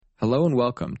Hello and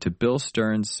welcome to Bill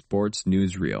Stern's Sports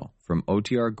Newsreel from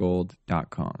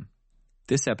OTRGold.com.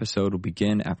 This episode will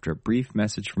begin after a brief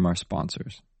message from our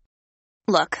sponsors.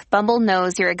 Look, Bumble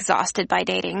knows you're exhausted by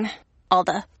dating. All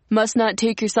the, must not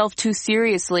take yourself too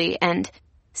seriously, and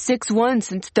 6'1"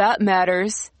 since that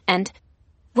matters, and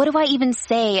what do I even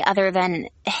say other than,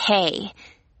 hey?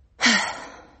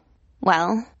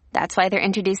 Well, that's why they're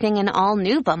introducing an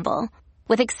all-new Bumble,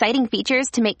 with exciting features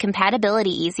to make compatibility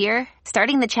easier,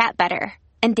 starting the chat better,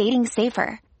 and dating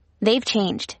safer. They've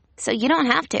changed, so you don't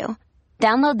have to.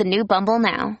 Download the new Bumble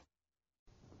now.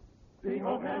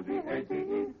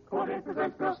 C-O-L-G-A-T-E, Colgate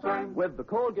presents Bill Stern with the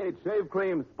Colgate Shave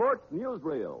Cream Sports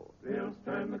Newsreel. Bill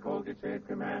Stern, the Colgate Shave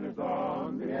Cream Man is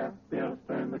on the air. Bill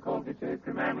Stern, the Colgate Shave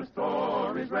Cream Man,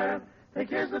 restore is rare. Take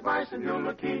his advice and you'll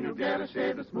look keen. You'll get a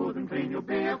shave that's smooth and clean. You'll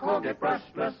be a Colgate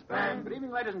brushless fan. Good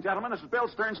evening, ladies and gentlemen. This is Bill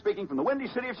Stern speaking from the windy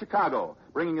city of Chicago,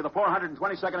 bringing you the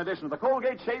 422nd edition of the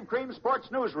Colgate Shave Cream Sports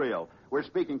Newsreel. We're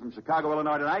speaking from Chicago,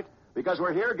 Illinois tonight because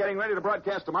we're here getting ready to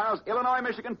broadcast tomorrow's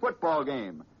Illinois-Michigan football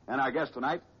game. And our guest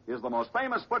tonight is the most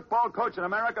famous football coach in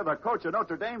America, the coach of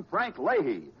Notre Dame, Frank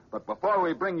Leahy. But before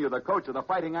we bring you the coach of the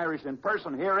Fighting Irish in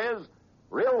person, here is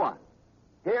Real One.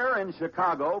 Here in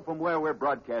Chicago, from where we're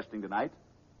broadcasting tonight,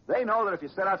 they know that if you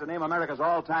set out to name America's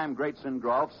all-time greats in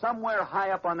golf, somewhere high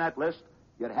up on that list,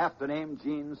 you'd have to name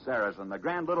Gene Sarazen, the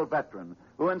grand little veteran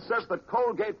who insists that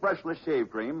Colgate Brushless Shave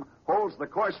Cream holds the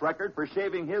course record for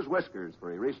shaving his whiskers,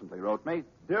 for he recently wrote me,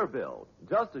 Dear Bill,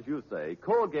 just as you say,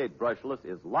 Colgate Brushless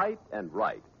is light and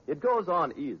right. It goes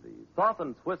on easy,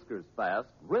 softens whiskers fast,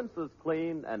 rinses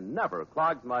clean, and never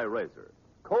clogs my razor.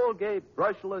 Colgate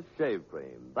Brushless Shave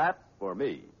Cream. That's for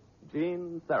me,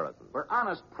 Gene Sarazen. For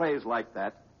honest praise like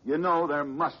that, you know there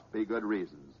must be good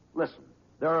reasons. Listen.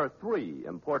 There are three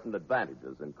important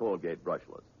advantages in Colgate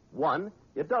Brushless. One,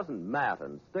 it doesn't mat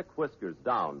and stick whiskers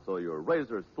down so your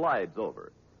razor slides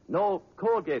over. No,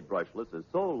 Colgate Brushless is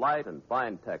so light and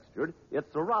fine-textured, it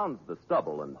surrounds the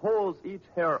stubble and holds each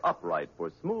hair upright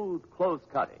for smooth, close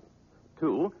cutting.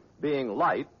 Two, being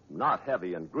light, not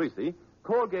heavy and greasy,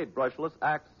 Colgate Brushless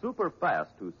acts super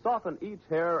fast to soften each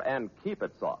hair and keep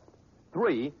it soft.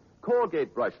 Three,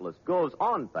 Colgate Brushless goes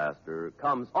on faster,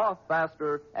 comes off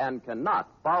faster, and cannot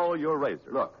foul your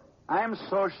razor. Look, I'm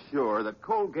so sure that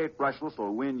Colgate Brushless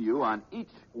will win you on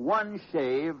each one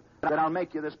shave that I'll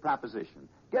make you this proposition.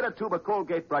 Get a tube of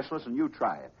Colgate Brushless and you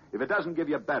try it. If it doesn't give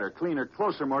you better, cleaner,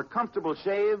 closer, more comfortable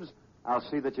shaves, I'll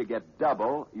see that you get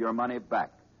double your money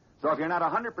back. So if you're not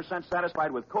 100%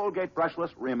 satisfied with Colgate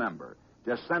Brushless, remember,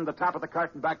 just send the top of the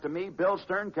carton back to me, Bill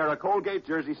Stern, care of Colgate,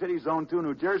 Jersey City, Zone 2,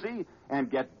 New Jersey,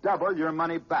 and get double your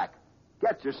money back.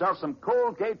 Get yourself some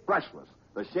Colgate Brushless,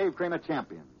 the shave cream of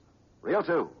champions. Reel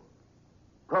 2,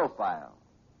 Profile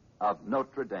of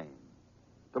Notre Dame.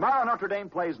 Tomorrow, Notre Dame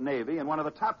plays Navy in one of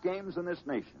the top games in this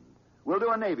nation. We'll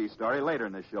do a Navy story later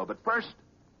in this show, but first,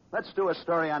 let's do a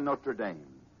story on Notre Dame.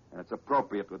 And it's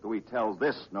appropriate that we tell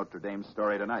this Notre Dame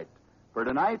story tonight. For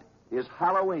tonight is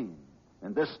Halloween.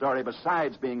 And this story,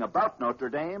 besides being about Notre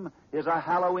Dame, is a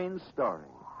Halloween story.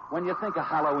 When you think of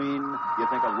Halloween, you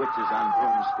think of witches on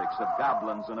broomsticks, of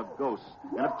goblins and of ghosts,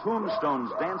 and of tombstones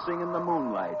dancing in the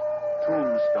moonlight.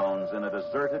 Tombstones in a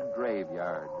deserted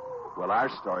graveyard. Well, our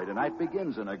story tonight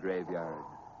begins in a graveyard.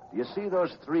 Do you see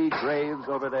those three graves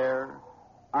over there?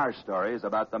 Our story is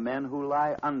about the men who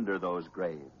lie under those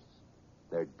graves.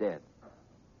 They're dead.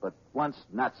 But once,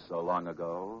 not so long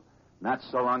ago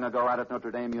out at Notre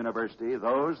Dame University,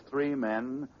 those three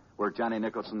men were Johnny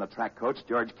Nicholson, the track coach,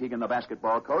 George Keegan, the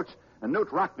basketball coach, and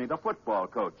Newt Rockne, the football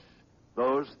coach.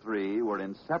 Those three were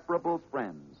inseparable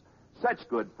friends. Such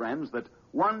good friends that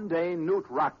one day Newt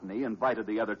Rockne invited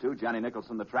the other two, Johnny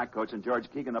Nicholson, the track coach, and George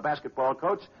Keegan, the basketball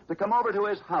coach, to come over to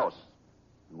his house.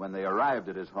 And when they arrived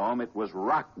at his home, it was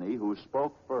Rockne who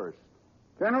spoke first.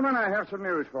 Gentlemen, I have some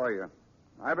news for you.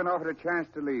 I've been offered a chance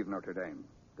to leave Notre Dame,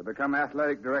 to become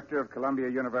athletic director of Columbia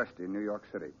University in New York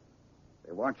City.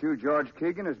 They want you, George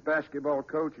Keegan, as basketball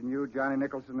coach, and you, Johnny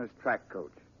Nicholson, as track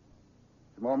coach.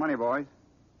 Some more money, boys.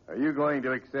 Are you going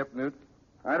to accept, Newt?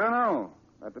 I don't know.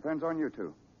 That depends on you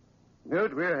two.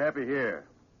 Newt, we're happy here.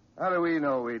 How do we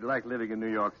know we'd like living in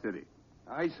New York City?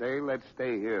 I say let's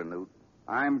stay here, Newt.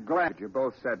 I'm glad you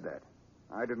both said that.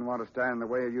 I didn't want to stand in the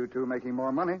way of you two making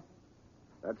more money.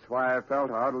 That's why I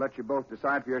felt I ought to let you both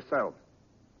decide for yourselves.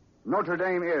 Notre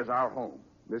Dame is our home.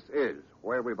 This is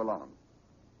where we belong.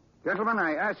 Gentlemen,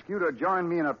 I ask you to join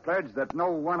me in a pledge that no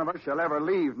one of us shall ever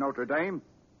leave Notre Dame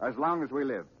as long as we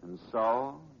live. And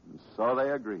so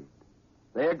they agreed.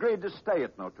 They agreed to stay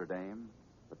at Notre Dame.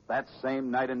 But that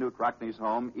same night in Newt Rockne's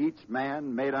home, each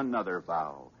man made another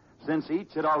vow. Since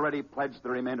each had already pledged the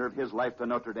remainder of his life to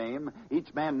Notre Dame,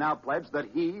 each man now pledged that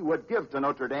he would give to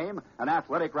Notre Dame an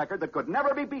athletic record that could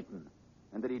never be beaten,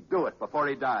 and that he'd do it before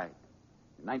he died.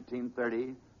 In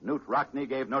 1930, Knute Rockne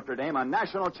gave Notre Dame a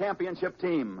national championship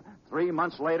team. 3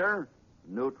 months later,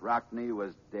 Knute Rockne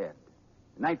was dead.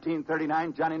 In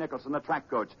 1939, Johnny Nicholson, the track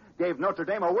coach, gave Notre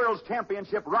Dame a world's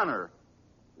championship runner.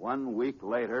 1 week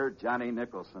later, Johnny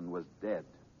Nicholson was dead.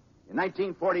 In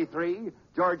 1943,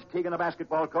 George Keegan, the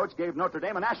basketball coach, gave Notre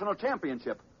Dame a national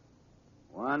championship.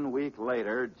 1 week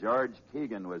later, George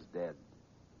Keegan was dead.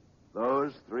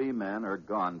 Those 3 men are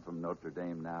gone from Notre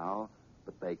Dame now,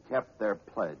 but they kept their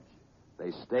pledge.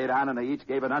 They stayed on, and they each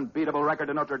gave an unbeatable record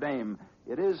to Notre Dame.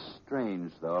 It is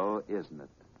strange, though, isn't it,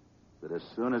 that as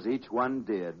soon as each one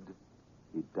did,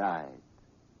 he died.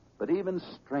 But even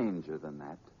stranger than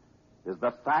that is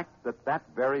the fact that that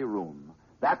very room,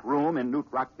 that room in Knute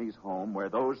Rockne's home where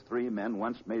those 3 men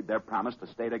once made their promise to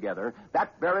stay together,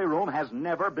 that very room has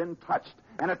never been touched,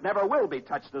 and it never will be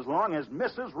touched as long as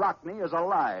Mrs. Rockne is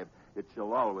alive. It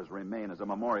shall always remain as a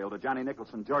memorial to Johnny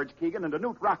Nicholson, George Keegan, and to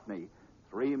Knute Rockne,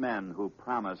 3 men who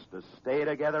promised to stay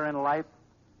together in life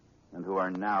and who are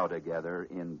now together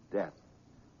in death,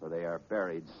 for they are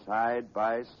buried side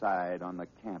by side on the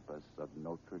campus of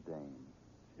Notre Dame.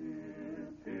 Cheer,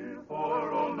 cheer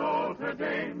for old Notre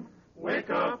Dame. Wake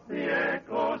up the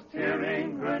echoes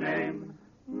cheering her name.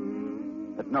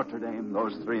 At Notre Dame,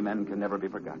 those 3 men can never be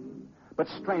forgotten. But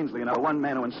strangely enough, one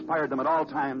man who inspired them at all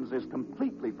times is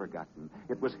completely forgotten.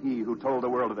 It was he who told the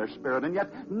world of their spirit, and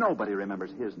yet nobody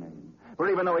remembers his name. For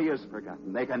even though he is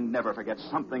forgotten, they can never forget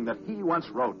something that he once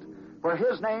wrote. For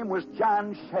his name was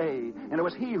John Shea, and it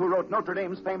was he who wrote Notre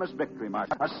Dame's famous Victory March,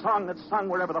 a song that's sung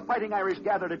wherever the Fighting Irish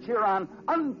gather to cheer on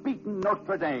unbeaten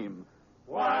Notre Dame.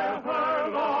 While her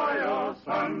loyal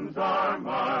sons are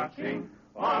marching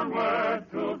onward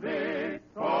to victory.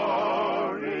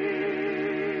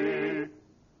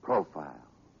 Profile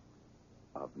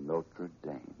of Notre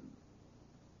Dame.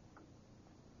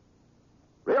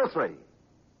 Reel 3.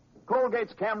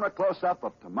 Colgate's camera close-up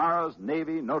of tomorrow's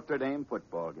Navy-Notre Dame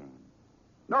football game.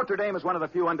 Notre Dame is one of the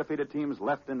few undefeated teams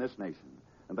left in this nation,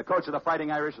 and the coach of the Fighting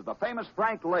Irish is the famous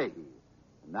Frank Leahy.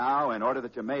 Now, in order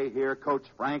that you may hear Coach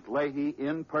Frank Leahy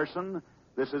in person,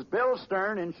 this is Bill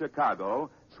Stern in Chicago,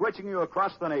 switching you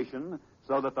across the nation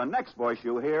so that the next voice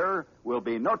you hear will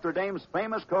be Notre Dame's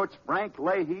famous coach Frank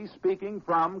Leahy speaking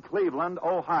from Cleveland,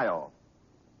 Ohio.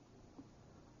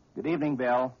 Good evening,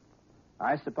 Bill.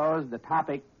 I suppose the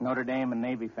topic Notre Dame and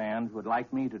Navy fans would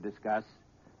like me to discuss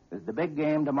is the big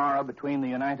game tomorrow between the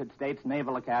United States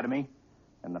Naval Academy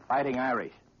and the Fighting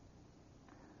Irish.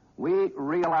 We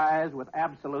realize with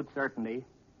absolute certainty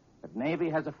that Navy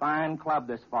has a fine club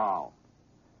this fall,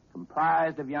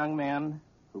 comprised of young men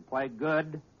who play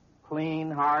good,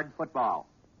 clean, hard football.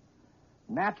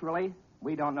 Naturally,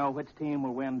 we don't know which team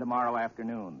will win tomorrow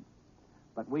afternoon,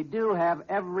 but we do have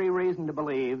every reason to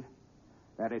believe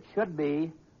that it should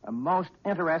be a most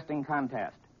interesting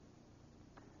contest.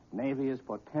 Navy is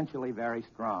potentially very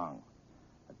strong.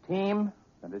 A team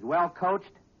that is well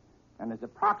coached and is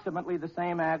approximately the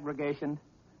same aggregation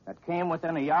that came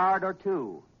within a yard or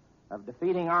two of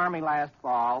defeating Army last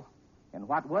fall in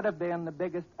what would have been the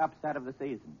biggest upset of the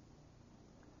season.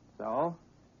 So,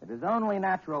 it is only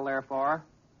natural, therefore,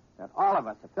 that all of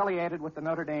us affiliated with the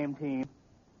Notre Dame team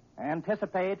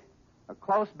anticipate a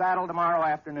close battle tomorrow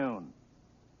afternoon.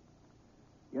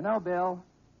 You know, Bill,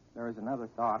 there is another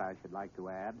thought I should like to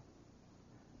add.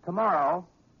 Tomorrow,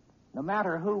 no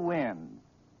matter who wins,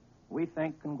 we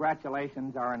think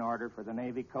congratulations are in order for the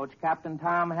Navy coach, Captain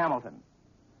Tom Hamilton,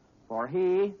 for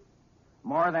he,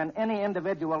 more than any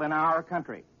individual in our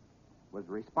country, was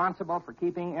responsible for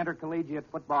keeping intercollegiate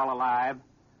football alive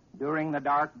during the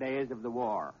dark days of the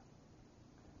war.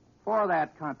 For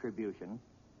that contribution,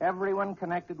 everyone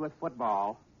connected with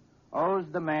football owes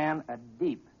the man a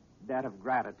deep debt of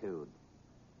gratitude.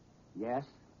 Yes,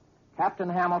 Captain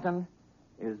Hamilton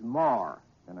is more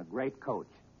than a great coach.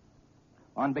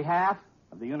 On behalf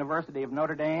of the University of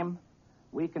Notre Dame,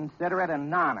 we consider it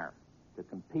an honor to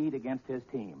compete against his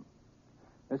team.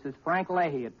 This is Frank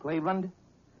Leahy at Cleveland,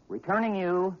 returning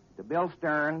you to Bill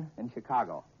Stern in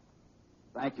Chicago.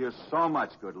 Thank you so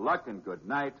much. Good luck and good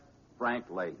night, Frank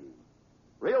Leahy.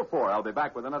 Reel 4, I'll be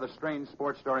back with another strange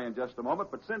sports story in just a moment,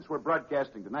 but since we're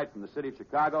broadcasting tonight from the city of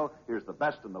Chicago, here's the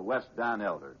best in the West, Don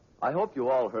Elder. I hope you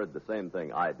all heard the same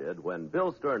thing I did when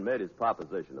Bill Stern made his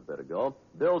proposition a bit ago.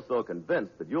 Bill's so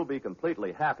convinced that you'll be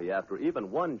completely happy after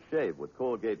even one shave with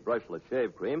Colgate Brushless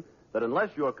Shave Cream that unless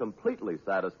you're completely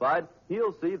satisfied,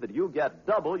 he'll see that you get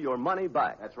double your money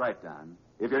back. That's right, Don.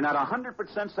 If you're not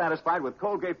 100% satisfied with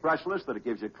Colgate brushless, that it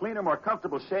gives you cleaner, more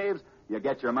comfortable shaves, you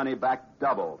get your money back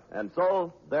doubled. And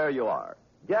so, there you are.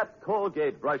 Get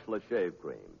Colgate Brushless Shave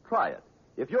Cream. Try it.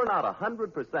 If you're not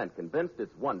 100% convinced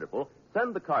it's wonderful,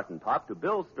 send the carton top to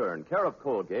Bill Stern, care of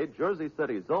Colgate, Jersey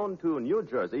City, Zone 2, New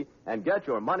Jersey, and get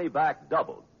your money back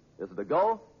doubled. Is it a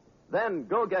go? Then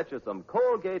go get you some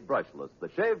Colgate Brushless, the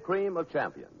shave cream of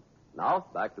champions. Now,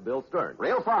 back to Bill Stern.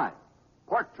 Real fine.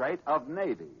 Portrait of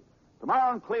Navy.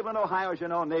 Tomorrow in Cleveland, Ohio, as you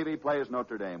know, Navy plays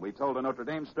Notre Dame. We told a Notre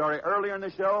Dame story earlier in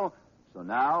the show, so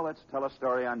now let's tell a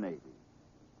story on Navy.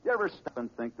 You ever stop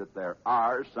and think that there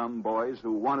are some boys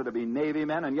who wanted to be Navy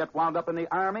men and yet wound up in the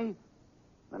Army?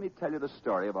 Let me tell you the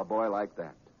story of a boy like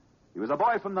that. He was a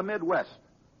boy from the Midwest.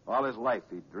 All his life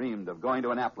he dreamed of going to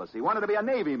Annapolis. He wanted to be a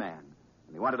Navy man,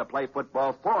 and he wanted to play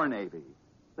football for Navy.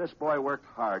 This boy worked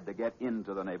hard to get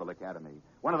into the Naval Academy.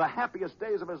 One of the happiest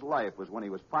days of his life was when he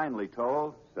was finally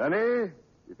told, Sonny,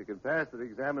 if you can pass the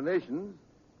examinations,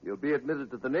 you'll be admitted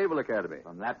to the Naval Academy.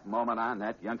 From that moment on,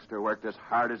 that youngster worked as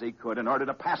hard as he could in order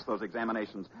to pass those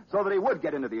examinations so that he would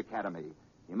get into the academy.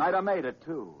 He might have made it,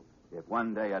 too, if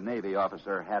one day a Navy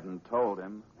officer hadn't told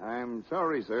him. I'm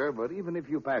sorry, sir, but even if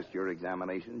you passed your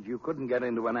examinations, you couldn't get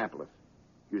into Annapolis.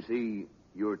 You see,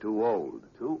 you're too old.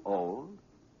 Too old?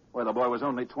 Well, the boy was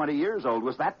only 20 years old.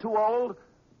 Was that too old?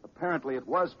 Apparently it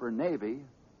was for Navy,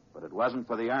 but it wasn't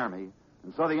for the Army.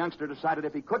 And so the youngster decided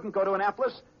if he couldn't go to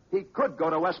Annapolis, he could go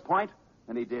to West Point,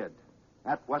 and he did.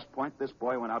 At West Point, this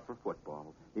boy went out for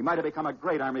football. He might have become a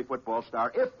great Army football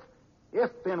star if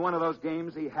in one of those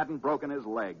games he hadn't broken his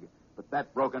leg. But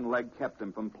that broken leg kept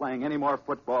him from playing any more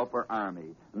football for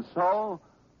Army. And so,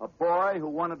 a boy who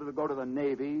wanted to go to the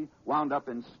Navy wound up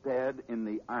instead in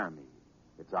the Army.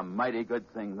 It's a mighty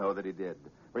good thing, though, that he did.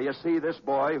 For you see, this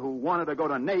boy who wanted to go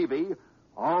to Navy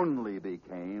only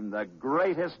became the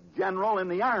greatest general in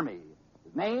the Army.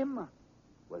 His name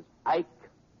was Ike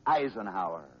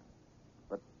Eisenhower.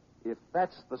 But if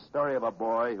that's the story of a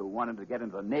boy who wanted to get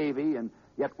into the Navy and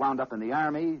yet wound up in the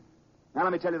Army, now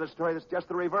let me tell you the story that's just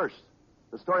the reverse.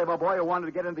 The story of a boy who wanted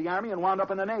to get into the Army and wound up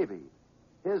in the Navy.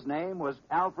 His name was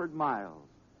Alfred Miles.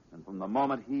 And from the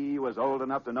moment he was old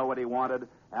enough to know what he wanted,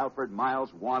 Alfred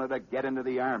Miles wanted to get into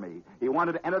the Army. He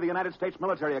wanted to enter the United States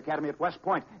Military Academy at West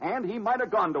Point. And he might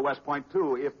have gone to West Point,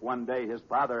 too, if one day his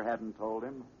father hadn't told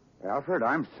him. Alfred,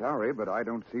 I'm sorry, but I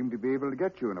don't seem to be able to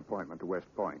get you an appointment to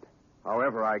West Point.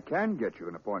 However, I can get you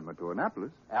an appointment to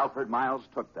Annapolis. Alfred Miles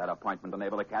took that appointment to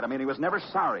Naval Academy, and he was never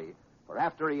sorry. For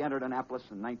after he entered Annapolis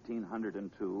in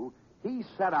 1902, he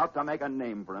set out to make a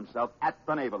name for himself at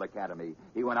the Naval Academy.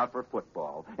 He went out for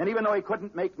football. And even though he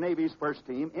couldn't make Navy's first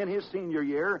team, in his senior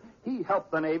year, he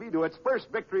helped the Navy to its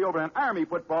first victory over an Army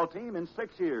football team in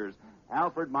 6 years.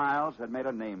 Alfred Miles had made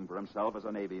a name for himself as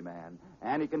a Navy man,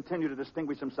 and he continued to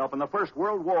distinguish himself in the First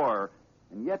World War.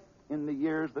 And yet, in the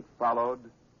years that followed,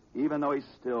 even though he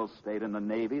still stayed in the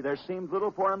Navy, there seemed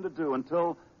little for him to do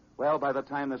until, well, by the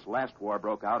time this last war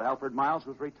broke out, Alfred Miles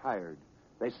was retired.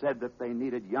 They said that they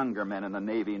needed younger men in the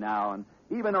Navy now, and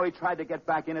even though he tried to get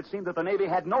back in, it seemed that the Navy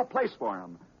had no place for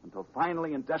him. Until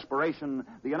finally, in desperation,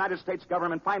 the United States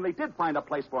government finally did find a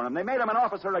place for him. They made him an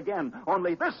officer again,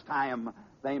 only this time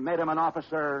they made him an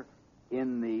officer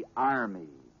in the Army.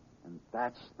 And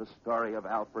that's the story of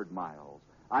Alfred Miles,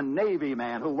 a Navy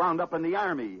man who wound up in the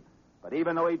Army. But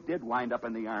even though he did wind up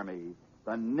in the Army,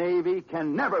 the Navy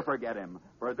can never forget him.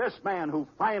 For this man who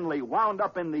finally wound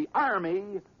up in the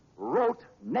Army wrote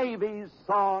Navy's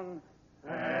song,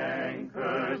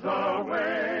 Anchors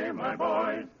aweigh, my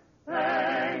boys,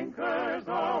 anchors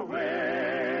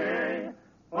aweigh.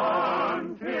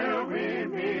 Until we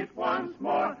meet once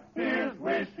more, here's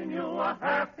wishing you a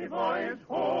happy voyage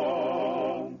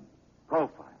home.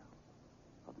 Profile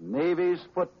of Navy's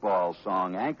football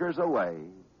song, Anchors Away,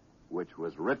 which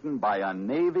was written by a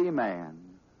Navy man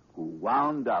who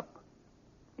wound up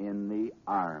in the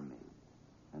Army.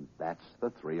 And that's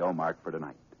the 3-0 mark for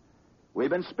tonight. We've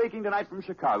been speaking tonight from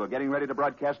Chicago, getting ready to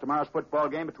broadcast tomorrow's football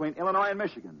game between Illinois and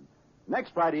Michigan.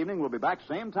 Next Friday evening, we'll be back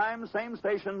same time, same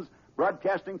stations,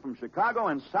 broadcasting from Chicago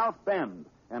and South Bend.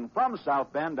 And from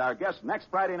South Bend, our guest next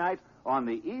Friday night on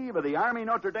the eve of the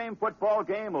Army-Notre Dame football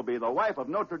game will be the wife of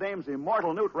Notre Dame's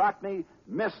immortal Newt Rockne,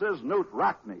 Mrs. Newt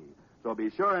Rockne. So be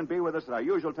sure and be with us at our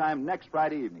usual time next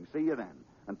Friday evening. See you then.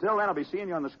 Until then, I'll be seeing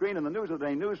you on the screen in the News of the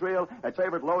Day newsreel at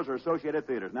favorite Lowe's or Associated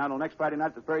Theaters. Now, until next Friday night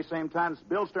at the very same time, it's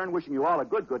Bill Stern wishing you all a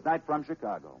good night from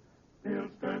Chicago. Bill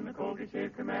Stern, the Colgate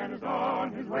Shave Command, is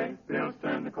on his way. Bill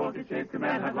Stern, the Colgate Shave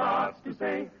Command, had lots to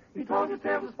say. He told his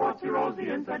tales of sports heroes,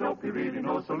 the inside dope he really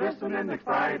knows. So listen in next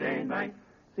Friday night.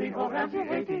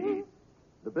 C-O-L-G-A-T-E.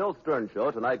 The Bill Stern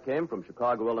Show tonight came from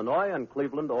Chicago, Illinois, and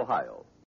Cleveland, Ohio.